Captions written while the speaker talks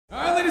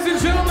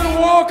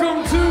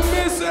welcome to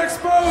Miss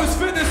Xpose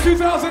Fitness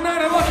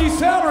 2009 at Lucky's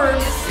Tavern.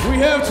 We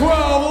have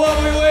 12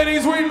 lovely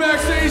ladies waiting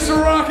backstage to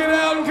rock it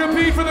out and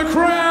compete for the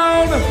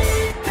crown.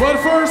 But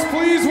first,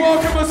 please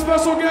welcome a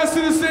special guest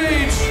to the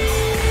stage.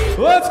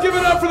 Let's give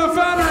it up for the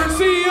founder and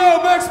CEO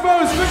of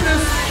Xpose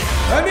Fitness,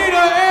 Anita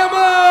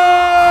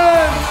Ammon!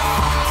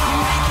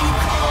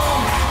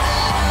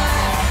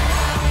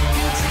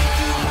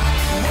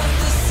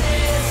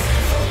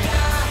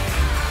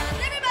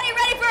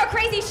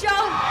 Crazy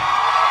show.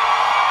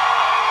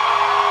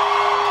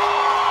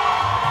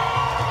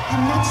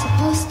 I'm not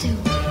supposed to.